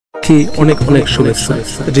জানাচ্ছি অনেক অনেক শুভেচ্ছা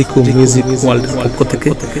রিকু মিউজিক ওয়ার্ল্ডের পক্ষ থেকে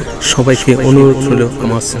সবাইকে অনুরোধ রইল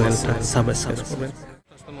আমার চ্যানেলটা সাবস্ক্রাইব করবেন।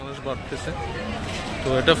 মানুষ বাড়তেছে, তো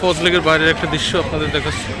এটা ফজলেগের বাইরের একটা দৃশ্য আপনাদের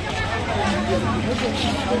দেখাচ্ছি।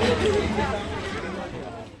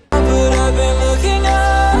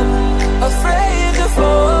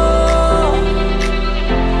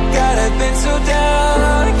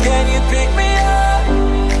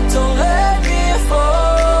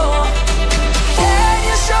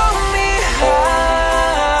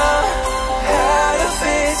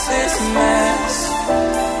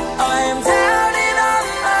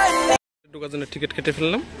 ঢোকার জন্য টিকিট কেটে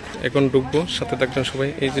ফেললাম, এখন ঢুকবো, সাথে থাকবেন সবাই।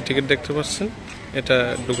 এই যে টিকিট দেখতে পাচ্ছেন, এটা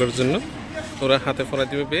ঢোকার জন্য ওরা হাতে পড়া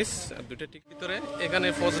দিবে বেশ। আর দুইটা টিকিট ভিতরে এখানে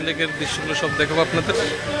ফজলেগের দৃশ্যগুলো সব দেখাবো আপনাদের।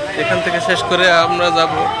 এখান থেকে শেষ করে আমরা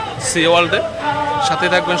যাব সি ওয়ার্ল্ডে, সাথে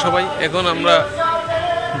থাকবেন সবাই। এখন আমরা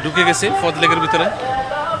ঢুকে গেছি ফজলেগের ভিতরে,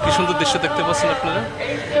 কি সুন্দর দৃশ্য দেখতে পাচ্ছেন আপনারা।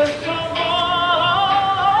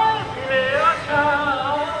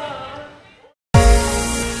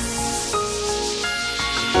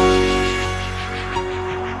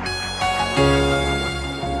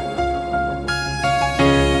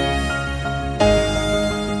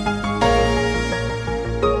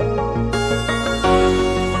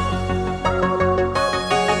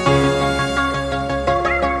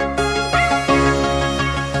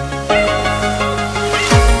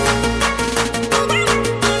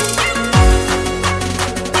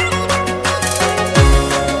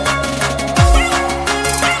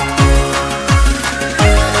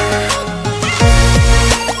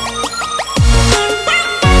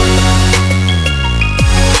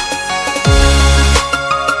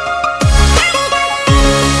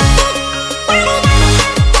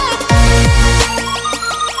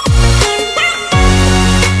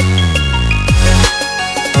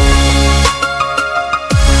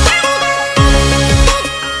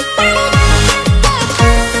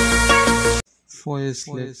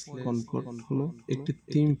 কনকর হলো একটি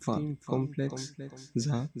থিম পার্ক কমপ্লেক্স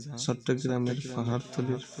যা চট্টগ্রামের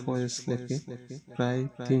পাহাড়তলির ফয়েজ লেকে প্রায়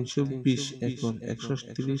 320 একর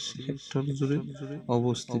 130 হেক্টর জুড়ে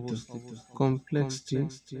অবস্থিত। কমপ্লেক্সটি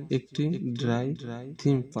একটি dry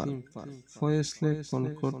theme park. Faiz lake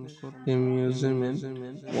conquer amusement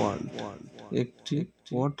world একটি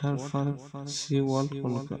water park, C world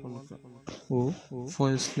conquer ও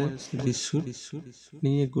ফয়েজ লেক রিসোর্ট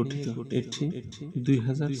নিয়ে গঠিত। এটি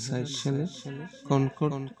 2004 সালে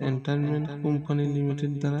কনকর এন্টারটেইনমেন্ট কোম্পানি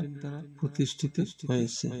লিমিটেড দ্বারা প্রতিষ্ঠিত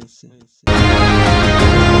হয়েছে।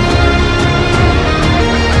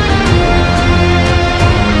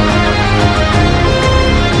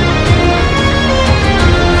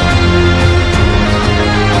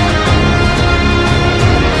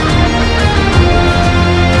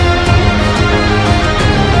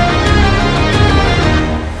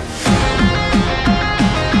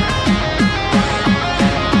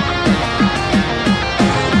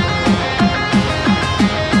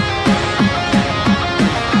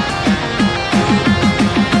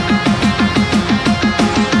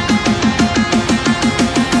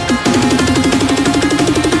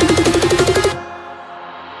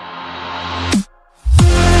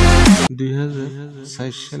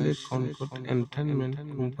 2004 সালে কনকর এন্টারটেইনমেন্ট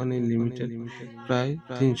কোম্পানি লিমিটেড প্রায়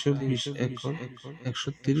 320 একর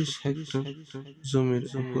 130 হেক্টর জমির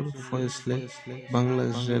উপর ফয়েজ লেক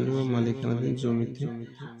বাংলাদেশ রেলওয়ে মালিকানাধীন জমিতে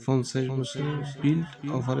 50 বছরের বিল্ড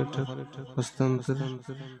অপারেটর হস্তান্তর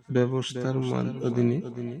ব্যবস্থার অধীনে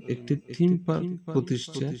একটি থিম পার্ক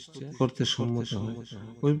প্রতিষ্ঠা করতে সম্মত হয়।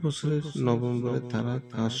 ওই বছরের নভেম্বরে তারা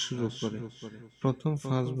কাজ শুরু করে। প্রথম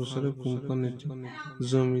 5 বছরে কোম্পানিটি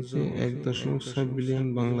জমিতে 1.6 বিলিয়ন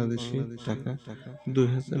বাংলাদেশি টাকা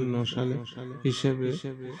 2009 সালে হিসেবে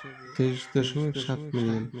 23.7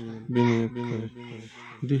 মিলিয়ন বিনিয়োগ করে।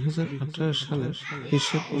 2018 সালের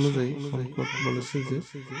হিসেব অনুযায়ী কনকর বলেছে যে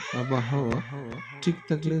আবহাওয়া ঠিক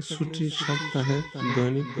থাকলে ছুটি সপ্তাহে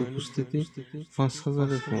দৈনিক উপস্থিতি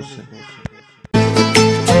 5,000-এ পৌঁছায়।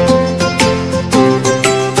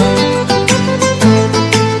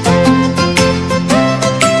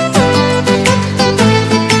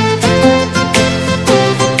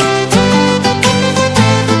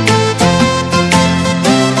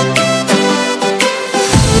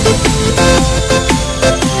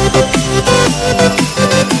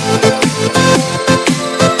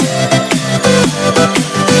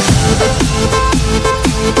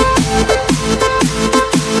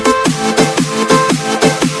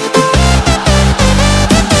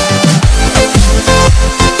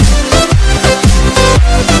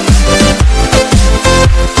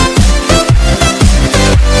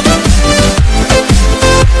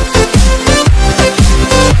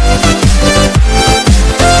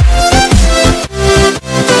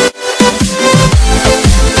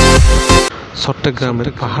 চট্টগ্রামের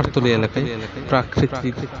পাহাড়তলি এলাকায়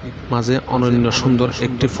প্রাকৃতিক মাঝে অনন্য সুন্দর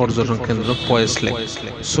একটি পর্যটন কেন্দ্র ফয়েজ লেক।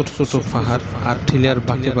 ছোট ছোট পাহাড় আর টিলার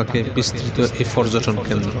বাঁকে বাঁকে বিস্তৃত এই পর্যটন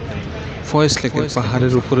কেন্দ্র। ফয়েজ লেকের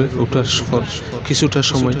পাহাড়ের উপরে ওঠার পর কিছুটা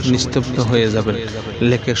সময় নিস্তব্ধ হয়ে যাবেন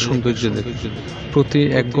লেকের সৌন্দর্য দেখে। প্রতি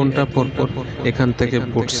 1 ঘন্টা পর পর এখান থেকে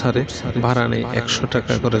বোট ছাড়ে, ভাড়া নেই 100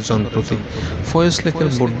 টাকা করে জনপ্রতি। ফয়েজ লেকের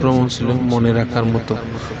বোট ভ্রমণ ছিল মনে রাখার মতো।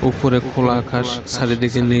 উপরে খোলা আকাশ,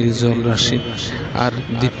 চারিদিকে নীল জল রাশি আর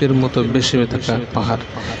দ্বীপের মতো বেশি থাকা পাহাড়।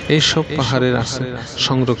 এইসব পাহাড়ের আছে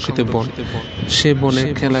সংরক্ষিত বন। সে বনে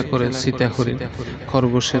খেলা করে সীতাহরিণ,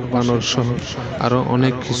 খরগোশের বানর সহ আরো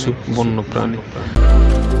অনেক কিছু বন্য প্রাণী।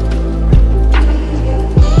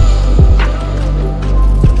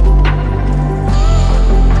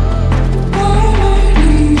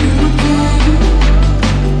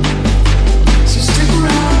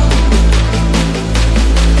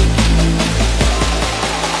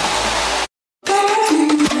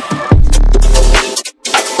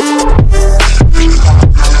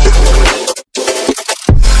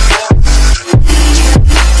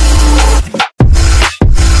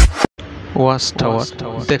 ওয়াচ টাওয়ার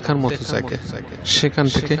দেখার মতো জায়গা। সেখান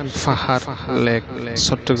থেকে পাহাড়, লেক,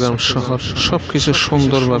 চট্টগ্রাম শহর সবকিছু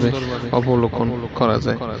সুন্দরভাবে অবলোকন করা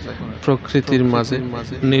যায়। প্রকৃতির মাঝে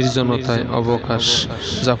নির্জনতায় অবকাশ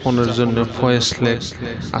যাপনের জন্য ফয়েজ লেক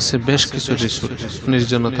আছে বেশ কিছু রিসোর্ট।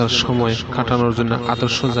 নির্জনতার সময় কাটানোর জন্য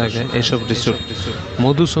আদর্শ জায়গায় এইসব রিসোর্ট।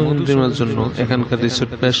 মধুচন্দ্রিমার জন্য এখানকার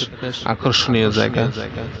রিসোর্ট বেশ আকর্ষণীয় জায়গা।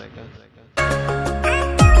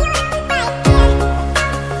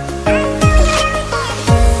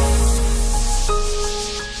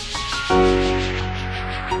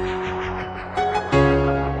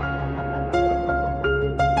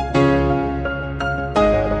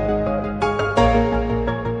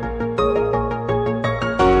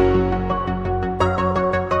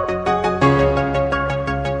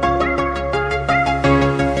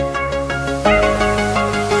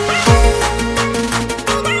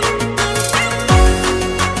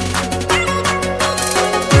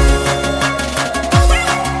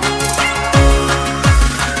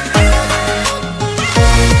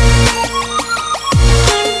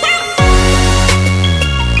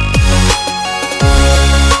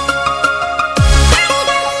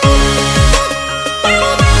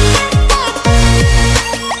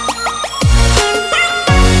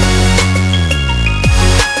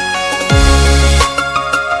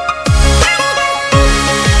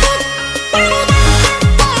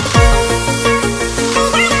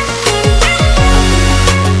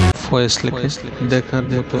 ফয়েজ লেকে দেখার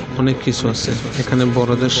মতো অনেক কিছু আছে। এখানে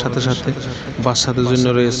বড়দের সাথে সাথে বাচ্চাদের জন্য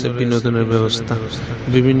রয়েছে বিনোদনের ব্যবস্থা,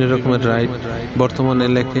 বিভিন্ন রকমের রাইড। বর্তমানে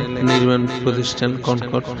লেকে নির্মাণ প্রতিষ্ঠান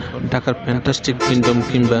কনকর ঢাকার ফ্যান্টাস্টিক কিংডম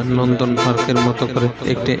কিংবা নন্দন পার্কের মতো করে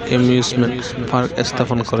একটি অ্যামিউজমেন্ট পার্ক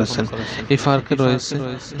স্থাপন করেছেন। এই পার্কে রয়েছে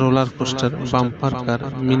রোলার কোস্টার, বাম্পার কার,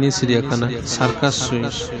 মিনি চিড়িয়াখানা, circus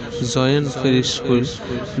switch, joint Ferris wheel,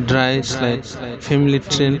 dry slide, family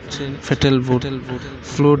train, fatal boat,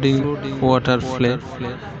 floating water play,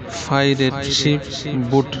 ফাইরেট sheep,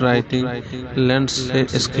 boat riding,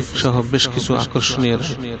 landscape সহ বেশ কিছু আকর্ষণীয়।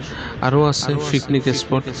 আরও আছে পিকনিক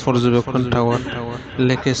স্পট, পর্যবেক্ষণ টাওয়ার।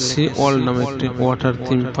 লেকে সি ওয়ার্ল্ড নামে একটি ওয়াটার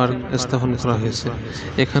থিম পার্ক স্থাপন করা হয়েছে।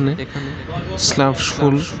 এখানে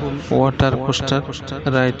স্লাফুল ওয়াটার কোস্টার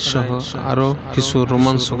রাইড সহ আরও কিছু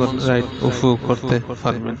রোমাঞ্চকর রাইড উপভোগ করতে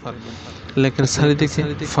পারবেন। লেকের চারিদিকে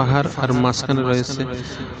পাহাড় আর মাঝখানে রয়েছে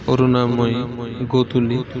অরুণাময়ী,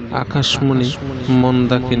 গোতুলি, আকাশমণি,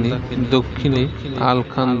 মন্দাকিনী, দক্ষিণী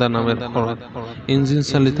আলকান্দা নামের হ্রদ। ইঞ্জিন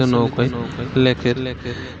চালিত নৌকায় লেকের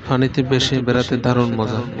পানিতে বেশি বেড়াতে দারুণ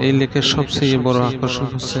মজা। এই লেকের সবচেয়ে বড় আকর্ষণ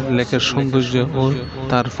হচ্ছে লেকের সৌন্দর্য ও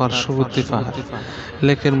তার পার্শ্ববর্তী পাহাড়।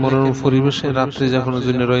 লেকের মনোরম পরিবেশে রাত্রি যাপনের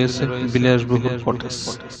জন্য রয়েছে বিলাসবহুল cottage.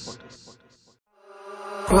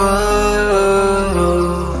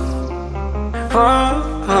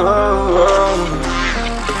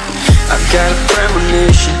 I've got a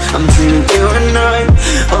premonition, I'm dreaming you and I.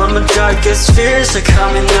 All my darkest fears are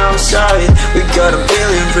coming outside. We got a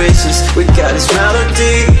billion races, we got this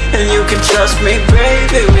melody. And you can trust me,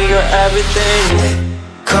 baby, we got everything.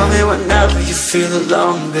 Call me whenever you feel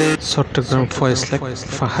alone, babe. Chittagong Faiz lake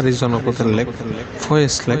পাহাড়ি জনপদের lake.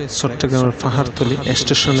 Faiz lake চট্টগ্রামের পাহাড়তলি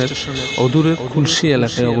স্টেশনের অদূরে খুলশী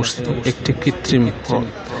এলাকায় অবস্থিত একটি কৃত্রিম হ্রদ।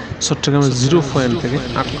 চট্টগ্রামের 0 পয়েন্ট থেকে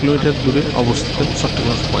 8 কিলোমিটার দূরে অবস্থিত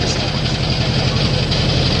চট্টগ্রাম ফয়েজ লেক।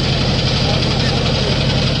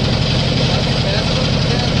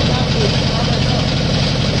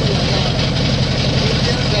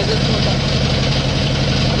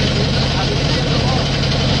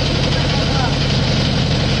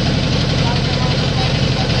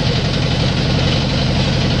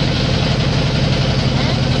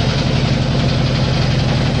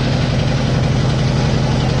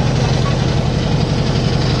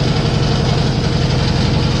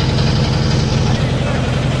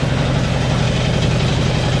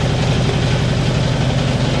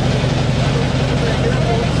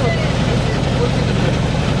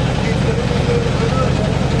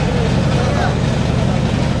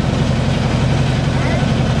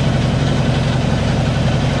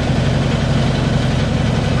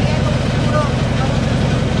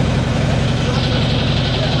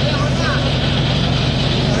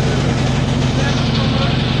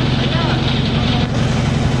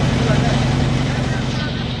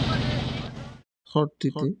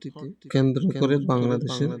 হ্রদটিতে কেন্দ্র করে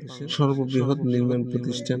বাংলাদেশের সর্ববৃহৎ নির্মাণ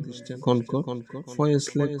প্রতিষ্ঠান কনকর ফয়েজ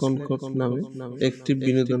লেক কনকর নামে একটি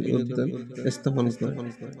বিনোদন উদ্যান স্থাপন করে,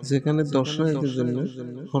 যেখানে দর্শনার্থীদের জন্য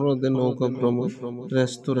হ্রদে নৌকা ভ্রমণ,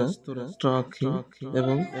 রেস্তোরাঁ, ট্রাকিং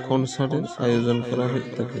এবং কনসার্টের আয়োজন করা হয়ে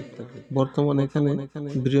থাকে। বর্তমানে এখানে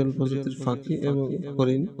বিরল প্রজাতির পাখি এবং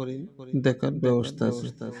হরিণ দেখার ব্যবস্থা আছে।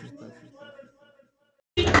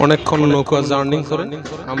 অনেকক্ষণ নৌকা জার্নি করে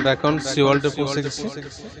আমরা এখন সি ওয়ার্ল্ডে পৌঁছে গেছি।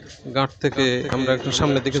 ঘাট থেকে আমরা একটু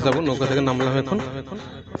সামনের দিকে যাব, নৌকা থেকে নামলাম। এখন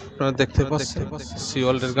আপনারা দেখতে পাচ্ছেন সি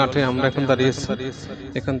ওয়ার্ল্ডের ঘাটে আমরা এখন দাঁড়িয়েছি।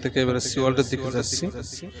 এখান থেকে এবারে সি ওয়ার্ল্ডের দিকে যাচ্ছি।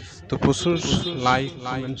 তো প্রচুর লাইক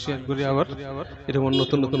কমেন্ট শেয়ার করি, আবার এরকম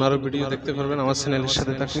নতুন নতুন আরো ভিডিও দেখতে পারবেন আমার চ্যানেলের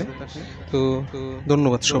সাথে থাকলে। তো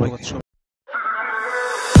ধন্যবাদ সবাই।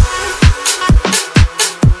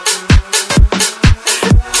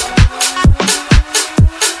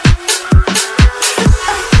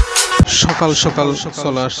 সকাল সকাল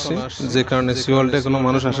চলে আসছি, যে কারণে সি ওয়ার্ল্ডে কোনো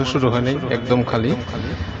মানুষ আসা শুরু হয়নি, একদম খালি।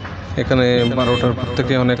 এখানে 12টার পর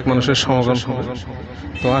থেকে অনেক মানুষের সমাগম হবে।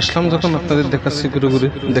 তো আসলাম যখন আপনাদের দেখাচ্ছি, ঘুরে ঘুরে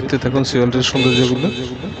দেখতে থাকুন সি ওয়ার্ল্ডের সৌন্দর্যগুলো।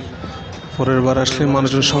 পরের বার আসলে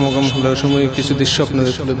মানুষের সমাগম হলে ওই সময় কিছু দৃশ্য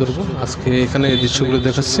আপনাদের তুলে ধরবো। আজকে এখানে এই দৃশ্যগুলো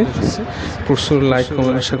দেখাচ্ছি। প্রচুর লাইক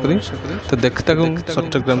কমেন্ট আশা করি। তো দেখতে থাকুন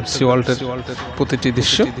চট্টগ্রাম সি ওয়ার্ল্ডের প্রতিটি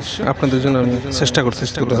দৃশ্য আপনাদের জন্য আমি চেষ্টা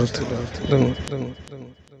করতেছি তুলে ধরতে। ধন্যবাদ।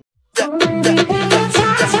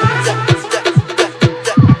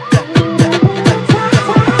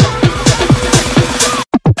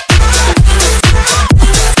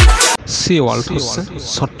 সি ওয়ার্ল্ড হচ্ছে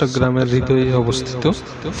চট্টগ্রামের হৃদয়ে অবস্থিত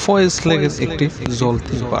ফয়েজ লেকের একটি জল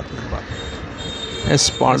theme park.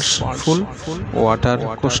 স্পার্সফুল water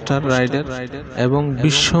coaster rider এবং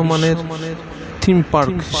বিশ্বমানের থিম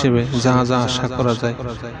পার্ক হিসেবে যা যা আশা করা যায়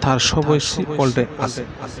তার সবই সি ওয়ার্ল্ডে আছে।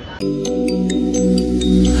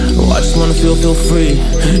 I just wanna feel free,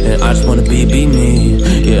 and I just wanna be me.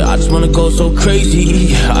 Yeah, I just wanna go so crazy.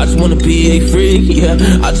 I just wanna be a freak.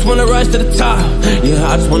 Yeah, I just wanna rise to the top.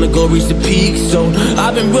 Yeah, I just wanna go reach the peak. So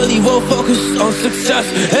I've been really well focused on success.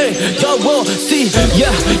 Hey, y'all will see.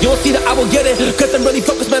 Yeah, you won't see that I will get it, 'cause I'm really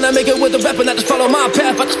focused, man. I make it with the rap and I just follow my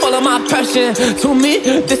path. I just follow my passion. To me,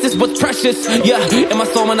 this is what's precious. Yeah, in my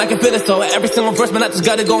soul, man, I can feel it. So every single verse, man, I just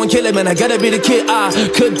gotta go and kill it, man. I gotta be the kid. I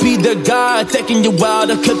could be the guy taking you wild.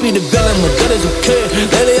 I could be the villain, but good as a kid.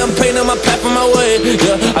 Lately I'm painting my path on my way.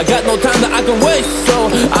 Yeah, I got no time that I can waste, so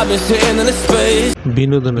I've been sitting in this space.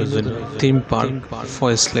 বিনোদনের জন্য theme park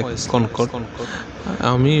Faiz lake conquer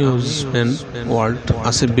amusement world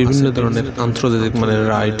আছে বিভিন্ন ধরনের আন্তর্জাতিক মানের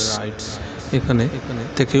rides. এখানে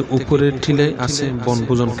থেকে উপরের টিলায় আছে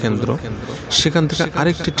বনভোজন কেন্দ্র, সেখান থেকে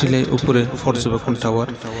আরেকটি টিলায় উপরে পর্যবেক্ষণ টাওয়ার।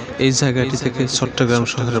 এই জায়গাটি থেকে চট্টগ্রাম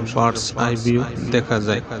শহরের বার্ডস আই ভিউ দেখা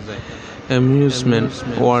যায়। অ্যামিউজমেন্ট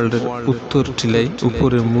ওয়ার্ল্ডের উত্তর টিলায়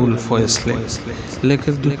উপরে মূল ফয়েজ লেক।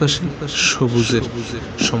 লেকের দুই পাশে সবুজের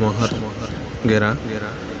সমাহার ঘেরা,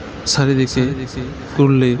 চারিদিকে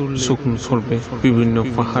ঘুরলে চোখ পড়বে বিভিন্ন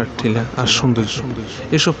পাহাড় টিলা আর সৌন্দর্য।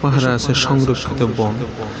 এসব পাহাড়ে আছে সংরক্ষিত বন,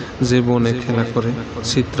 যে বনে খেলা করে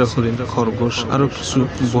চিত্রা হরিণ, খরগোশ আরো কিছু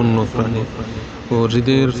বন্য প্রাণী। ও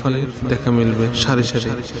হৃদয়ের ফলে দেখা মিলবে সারি সারি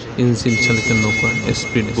ইঞ্জিন চালিত নৌকা,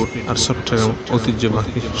 স্পিড বোট আর চট্টগ্রাম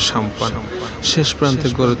ঐতিহ্যবাহী সাম্পান। শেষ প্রান্তে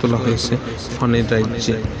গড়ে তোলা হয়েছে ফানি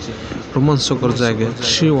রাইডে রোমাঞ্চকর জায়গায়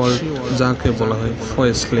সি ওয়ার্ল্ড, যাকে বলা হয়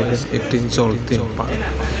ফয়েজ লেকের একটি জল থিম পার্ক,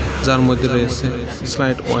 যার মধ্যে রয়েছে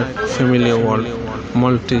slide world, family world,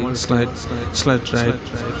 multi slide ride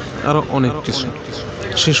আরো অনেক কিছু।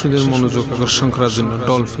 শিশুদের মনোযোগ আকর্ষণ করার জন্য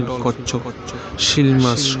ডলফিন, কচ্ছপ, শিল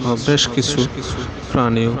মাছ সহ বেশ কিছু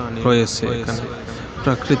প্রাণীও রয়েছে এখানে।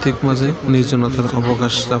 প্রাকৃতিক মাঝে নির্জনতার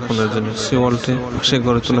অবকাশ যাপনের জন্য সি ওয়ার্ল্ডে পাশে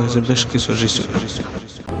গড়ে তোলা হয়েছে বেশ কিছু রিসোর্ট।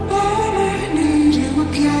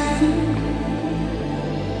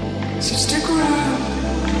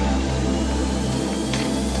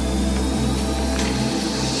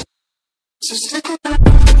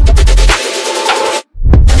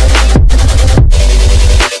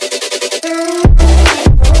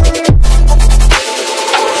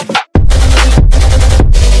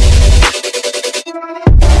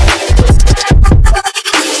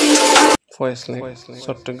 ফয়েজ লেক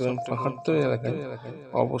চট্টগ্রাম পাহাড়তলী এলাকায়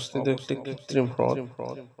অবস্থিত একটি কৃত্রিম হ্রদ।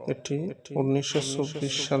 এটি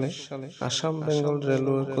 1924 সালে আসাম বেঙ্গল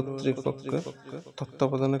রেলওয়ে কর্তৃপক্ষের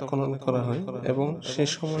তত্ত্বাবধানে খনন করা হয় এবং সে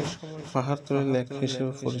সময় পাহাড়তলী লেক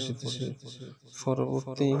হিসেবে পরিচিত ছিল।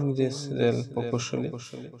 পরবর্তী ইংরেজ রেল প্রকৌশলী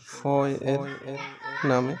ফয় এর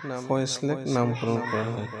নামে ফয়েজ লেক নামকরণ করা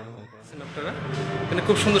হয়। এখানে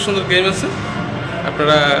খুব সুন্দর সুন্দর গেম আছে,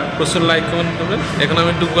 আপনারা প্রচুর লাইক কমেন্ট করবেন। এখন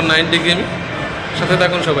আমি ঢুকবো 90 গেমে, সাথে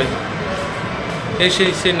থাকুন সবাই।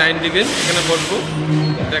 সেই 9 ডিগ্রি এখানে বসবো,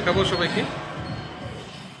 দেখাবো সবাইকে।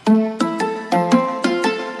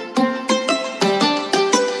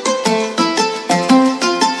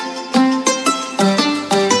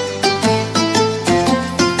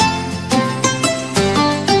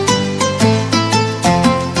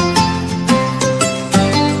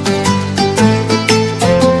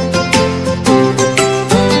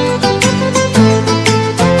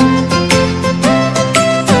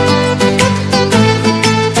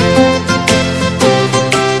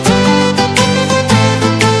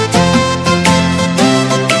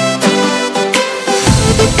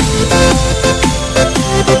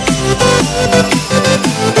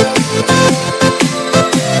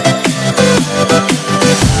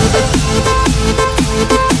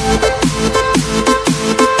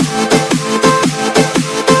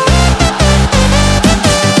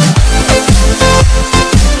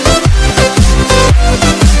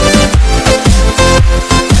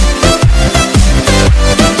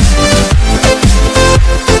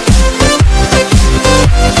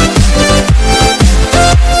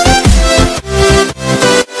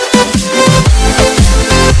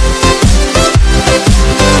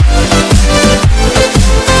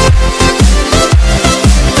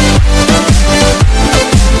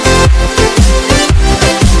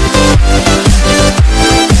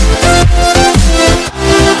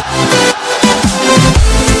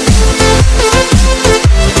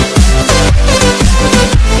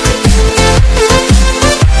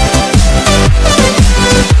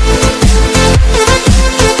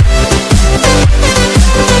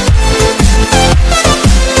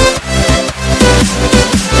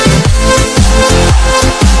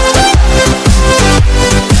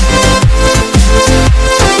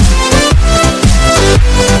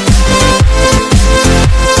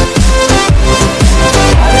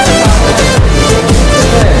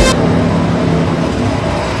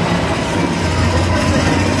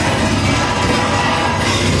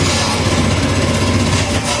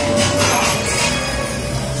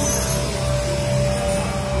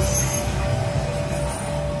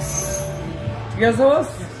 ঠিক আছে বস,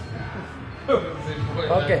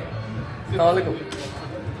 ওকে, আসসালামু আলাইকুম।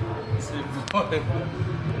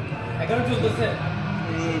 এখানে চলতেছে,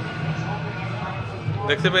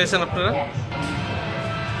 দেখতে পেয়েছেন আপনারা,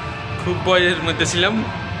 খুব ভয়ের মধ্যে ছিলাম,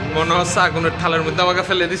 মনে হচ্ছে আগুনের ঠালের মধ্যে আমাকে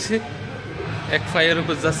ফেলে দিছি, এক ফায়ার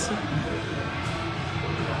উপর যাচ্ছে।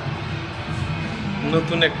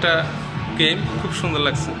 নতুন একটা গেম, খুব সুন্দর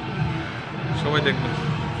লাগছে, সবাই দেখবেন।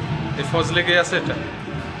 এই ফজ লেগে আছে, এটা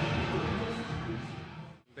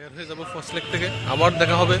বের হয়ে যাবো ফজ লেক থেকে, আবার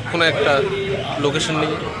দেখা হবে কোনো একটা লোকেশন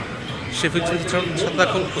নিয়ে। সে সাথে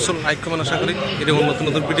এখন কুশল লাইক কমেন্ট আশা করি, এরকম নতুন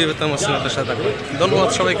নতুন ভিডিও পেতে আমার চ্যানেলটার সাথে থাকবে। ধন্যবাদ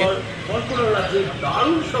সবাইকে।